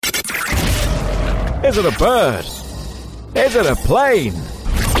Is it a bird? Is it a plane?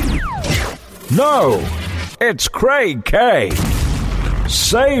 No, it's Craig Kay.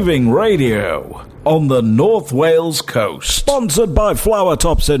 Saving radio on the North Wales coast. Sponsored by Flower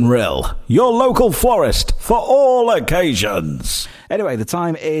Tops in Rill, your local florist for all occasions. Anyway, the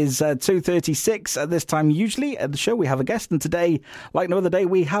time is 2:36. At this time, usually at the show, we have a guest. And today, like no other day,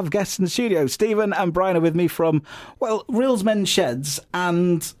 we have guests in the studio. Stephen and Brian are with me from, well, Rill's Men's Sheds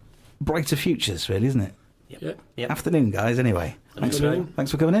and Brighter Futures, really, isn't it? Yep. Afternoon, guys, anyway. Thanks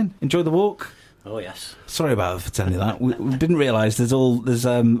for coming in. Enjoy the walk. Oh, yes. Sorry about telling you that. We didn't realise there's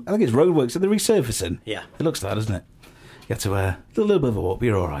I think it's roadworks and the resurfacing. Yeah. It looks like that, doesn't it? You have to do a little bit of a walk, but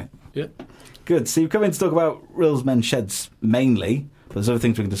you're all right. Yeah. Good. So you've come in to talk about Rill's Men's Sheds mainly, but there's other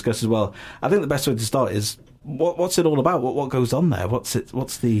things we can discuss as well. I think the best way to start is what's it all about? What goes on there? What's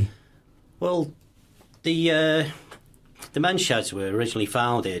the... Well, the men's sheds were originally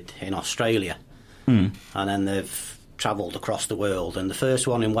founded in Australia, and then they've travelled across the world, and the first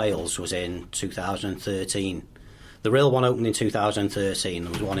one in Wales was in 2013. The real one opened in 2013.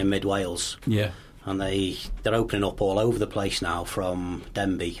 There was one in mid-Wales. Yeah. And they're opening up all over the place now, from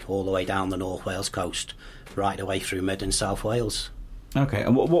Denbigh all the way down the North Wales coast, right away through mid and South Wales. Okay,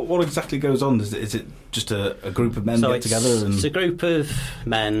 and what exactly goes on? Is it just a group of men get together? And... It's a group of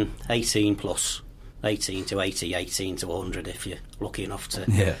men, 18 plus, 18 to 80, 18 to 100 if you're lucky enough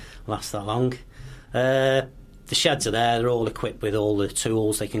to last that long. The sheds are there, they're all equipped with all the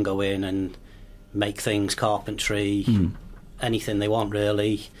tools. They can go in and make things, carpentry, anything they want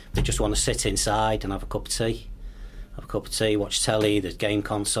really. They just want to sit inside and have a cup of tea, watch telly. There's game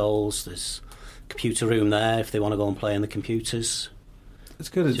consoles, there's a computer room there if they want to go and play on the computers. It's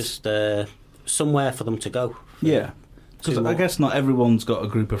good. It's just somewhere for them to go. Yeah. Because I guess not everyone's got a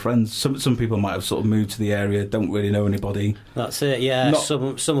group of friends. Some people might have sort of moved to the area, don't really know anybody. That's it, yeah.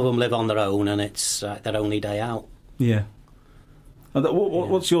 Some of them live on their own, and it's their only day out. Yeah. And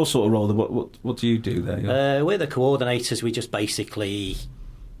what's your sort of role? What do you do there? We're the coordinators. We just basically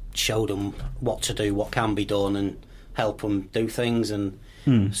show them what to do, what can be done, and help them do things. And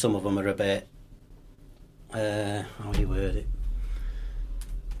some of them are a bit... how do you word it?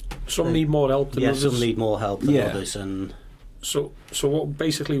 Some need more help than others. Some need more help than others, and so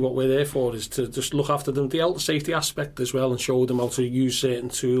what we're there for is to just look after them, the health and safety aspect as well, and show them how to use certain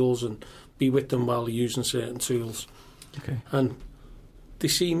tools and be with them while they're using certain tools. Okay. And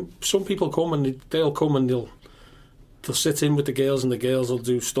some people come and they'll sit in with the girls, and the girls will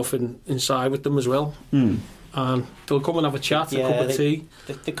do stuff inside with them as well. And they'll come and have a chat, a cup of tea.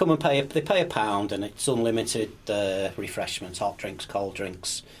 They come and pay a pound, and it's unlimited refreshments, hot drinks, cold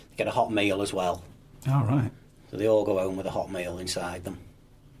drinks. They get a hot meal as well. All right. So they all go home with a hot meal inside them.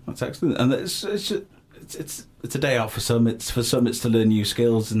 That's excellent. And it's a day out for some. For some it's to learn new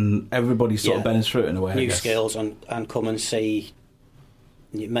skills, and everybody sort of benefits through it in a way. New skills and come and see,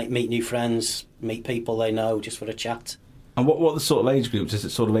 meet new friends, meet people they know just for a chat. And what are the sort of age groups? Is it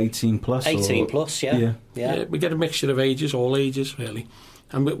sort of 18 plus? 18 plus, yeah. We get a mixture of ages, all ages really.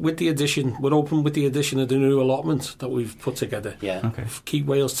 And with the addition, we're open with the addition of the new allotment that we've put together. Yeah. Okay. Keep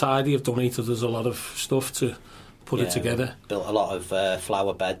Wales Tidy have donated us a lot of stuff to put it together. Built a lot of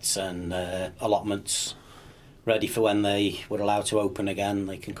flower beds and allotments ready for when they were allowed to open again.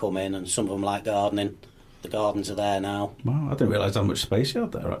 They can come in, and some of them like gardening. The gardens are there now. Wow, I didn't realise how much space you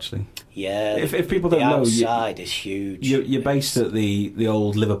had there, actually. Yeah. If people don't know... The outside is huge. You're based at the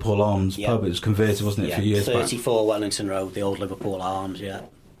old Liverpool Arms pub. It was converted, wasn't it, a few years 34 Wellington Road, the old Liverpool Arms, yeah.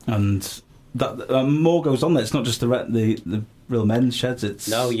 And that more goes on there. It's not just the Real Men's Sheds. It's...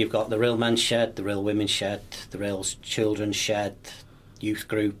 No, you've got the Real Men's Shed, the Real Women's Shed, the Real Children's Shed, youth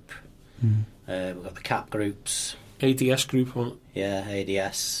group. We've got the CAP groups. ADS group, one. Yeah,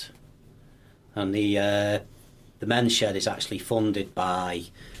 ADS. And the men's shed is actually funded by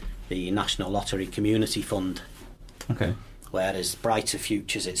the National Lottery Community Fund. Okay. Whereas Brighter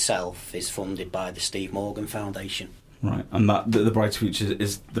Futures itself is funded by the Steve Morgan Foundation. Right, and that the Brighter Futures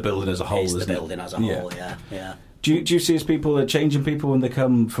is the building as a whole, isn't it? The building as a whole, yeah. Do you see as people are changing people when they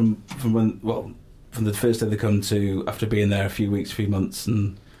come from the first day they come to after being there a few weeks, few months,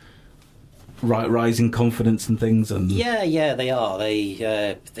 and rising confidence and things? And yeah, they are.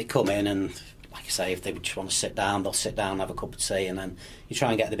 They come in and, like I say, if they just want to sit down, they'll sit down, have a cup of tea, and then you try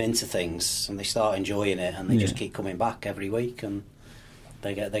and get them into things, and they start enjoying it, and they just keep coming back every week, and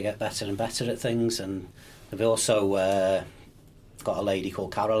they get better and better at things. And they've also got a lady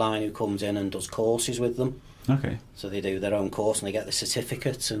called Caroline who comes in and does courses with them. Okay. So they do their own course and they get the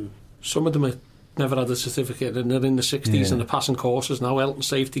certificates. And some of them have never had a certificate, and they're in the 60s and they're passing courses now, health and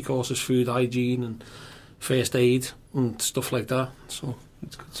safety courses, food hygiene and first aid and stuff like that. So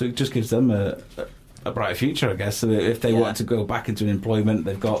it's good. So it just gives them a brighter future, I guess. So if they want to go back into employment,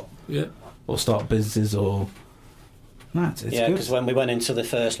 they've got or start businesses or. No, it's good. Because when we went into the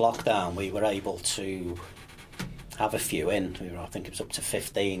first lockdown, we were able to have a few in. I think it was up to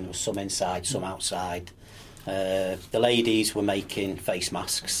 15. There was some inside, some outside. The ladies were making face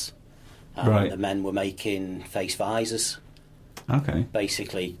masks, and the men were making face visors. Okay.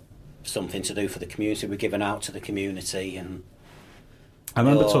 Basically, something to do for the community. We're giving out to the community, and I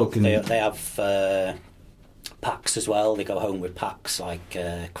remember talking. They have packs as well. They go home with packs like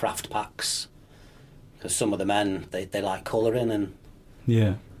craft packs, because some of the men they like colouring and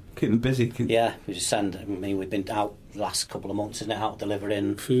keep them busy. We just send. I mean, we've been out the last couple of months, isn't it? Out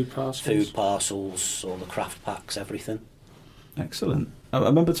delivering food parcels, all the craft packs, everything. Excellent. I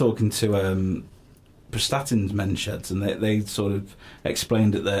remember talking to Prestatyn's men's sheds, and they sort of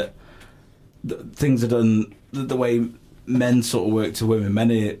explained it that things are done the way men sort of work to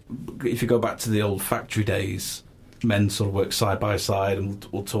women. If you go back to the old factory days, men sort of work side by side and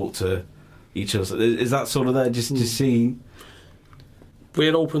will talk to each other. Is that sort of there? Just to see.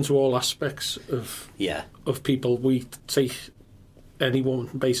 We're open to all aspects of people. We take anyone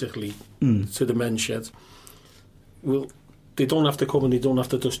basically to the men's shed. They don't have to come and they don't have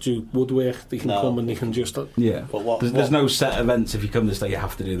to just do woodwork. They can come and they can just. There's no set events. If you come this day, you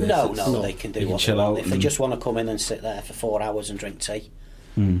have to do this. No, they can do what chill they want. out. If they just want to come in and sit there for 4 hours and drink tea,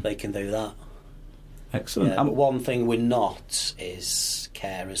 they can do that. Excellent. But one thing we're not is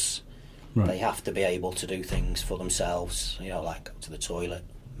carers. Right. They have to be able to do things for themselves, like go to the toilet,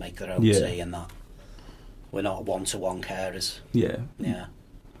 make their own tea and that. We're not one-to-one carers. Yeah. Yeah.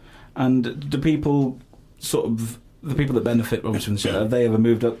 And do people the people that benefit obviously from the show, have they ever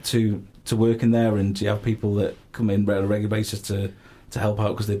moved up to work in there, and do you have people that come in on a regular basis to help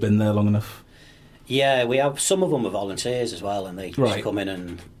out because they've been there long enough? Yeah, we have. Some of them are volunteers as well, and they just come in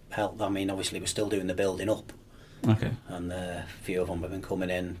and help. I mean, obviously we're still doing the building up. Okay. And a few of them have been coming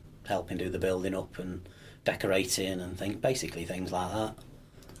in, helping do the building up and decorating and basically things like that.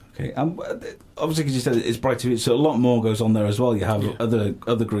 Okay, obviously because you said it's brighter, so a lot more goes on there as well. You have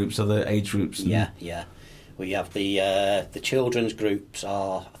other groups, other age groups. Yeah. We have the children's groups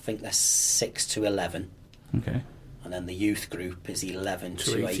are, I think they're 6 to 11. Okay. And then the youth group is 11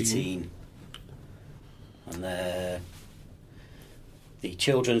 to 18. And the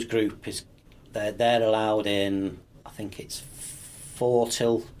children's group is they're allowed in, I think it's 4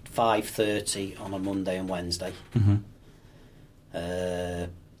 till 5:30 on a Monday and Wednesday. Mm-hmm.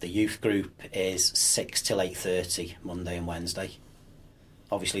 The youth group is 6 till 8:30 Monday and Wednesday.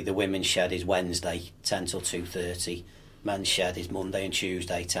 Obviously the women's shed is Wednesday 10 till 2:30. Men's shed is Monday and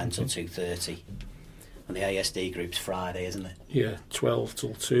Tuesday 10 till 2:30. And the ASD group's Friday, isn't it? Yeah, 12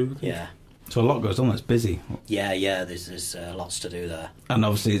 till 2. Yeah. So a lot goes on. It's busy. Yeah. There's lots to do there. And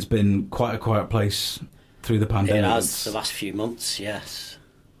obviously it's been quite a quiet place through the pandemic. It has, the last few months, yes.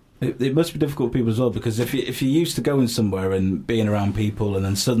 It must be difficult for people as well, because if you're used to going somewhere and being around people, and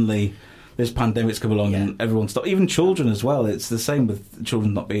then suddenly this pandemic's come along and everyone stopped, even children as well. It's the same with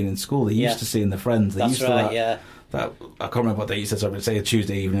children not being in school. They're used to seeing their friends. They're used to that. I can't remember what day you said, so say a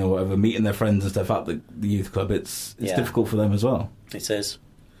Tuesday evening or whatever, meeting their friends and stuff at the youth club. It's difficult for them as well. It is.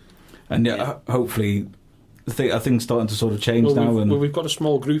 And hopefully things starting to sort of change now. We've got a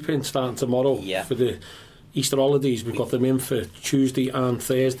small group in starting tomorrow for the Easter holidays. We've got them in for Tuesday and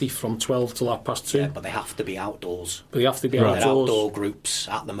Thursday from 12 till 2:30. Yeah, but they have to be outdoors. They're outdoor groups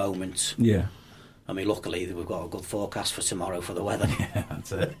at the moment. Yeah. I mean, luckily we've got a good forecast for tomorrow for the weather. Yeah,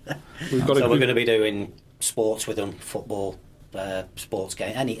 that's it. We're going to be doing sports with them, football, sports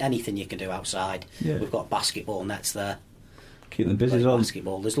game, anything you can do outside. Yeah. We've got basketball nets there. Keep them busy as well.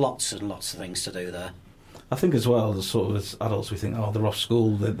 Basketball. There's lots and lots of things to do there. I think as well, as adults, we think, they're off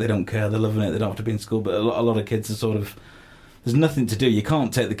school, they don't care, they're loving it, they don't have to be in school. But a lot of kids are sort of, there's nothing to do. You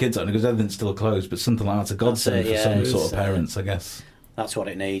can't take the kids out because everything's still closed. But something like that's a godsend for some sort of parents, I guess. That's what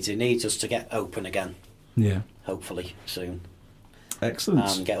it needs. It needs us to get open again. Yeah. Hopefully soon.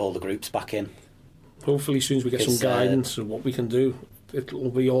 Excellent. And get all the groups back in. Hopefully soon as we get some guidance of what we can do, it'll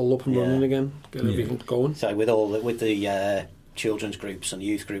be all up and running again. Get everything going. So with the children's groups and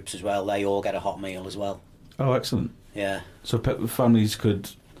youth groups as well, they all get a hot meal as well. Oh, excellent. Yeah. So families could...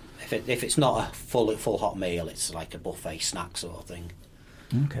 If it's not a full hot meal, it's like a buffet snack sort of thing.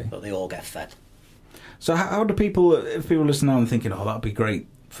 Okay. But they all get fed. So how do people, if people listen now and thinking, that'd be great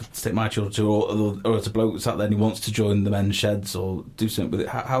to take my children to, or it's a bloke that's out there and he wants to join the men's sheds or do something with it,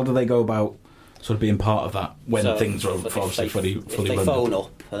 how do they go about sort of being part of that when things are obviously fully If they phone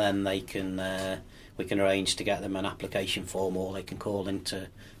up, then they can... we can arrange to get them an application form, or they can call in to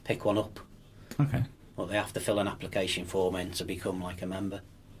pick one up. Okay. But they have to fill an application form in to become like a member.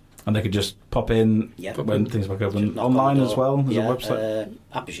 And they could just pop in when things back open. Online as well? There's a website?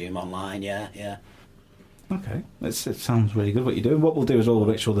 I presume online, yeah. Okay. It sounds really good what you're doing. What we'll do is we'll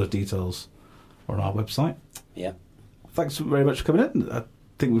make sure those details are on our website. Yeah. Thanks very much for coming in. I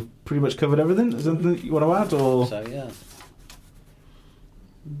think we've pretty much covered everything. Is there anything you want to add? Or? So, yeah.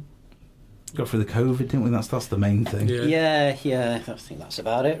 Got through the COVID, didn't we? That's the main thing. Yeah. I think that's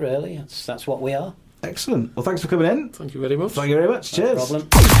about it, really. That's what we are. Excellent. Well, thanks for coming in. Thank you very much. Thank you very much. Cheers. No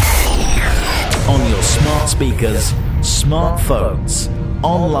problem. On your smart speakers, smartphones,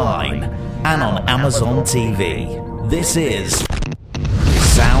 online, and on Amazon TV. This is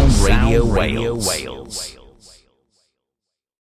Sound Radio Wales.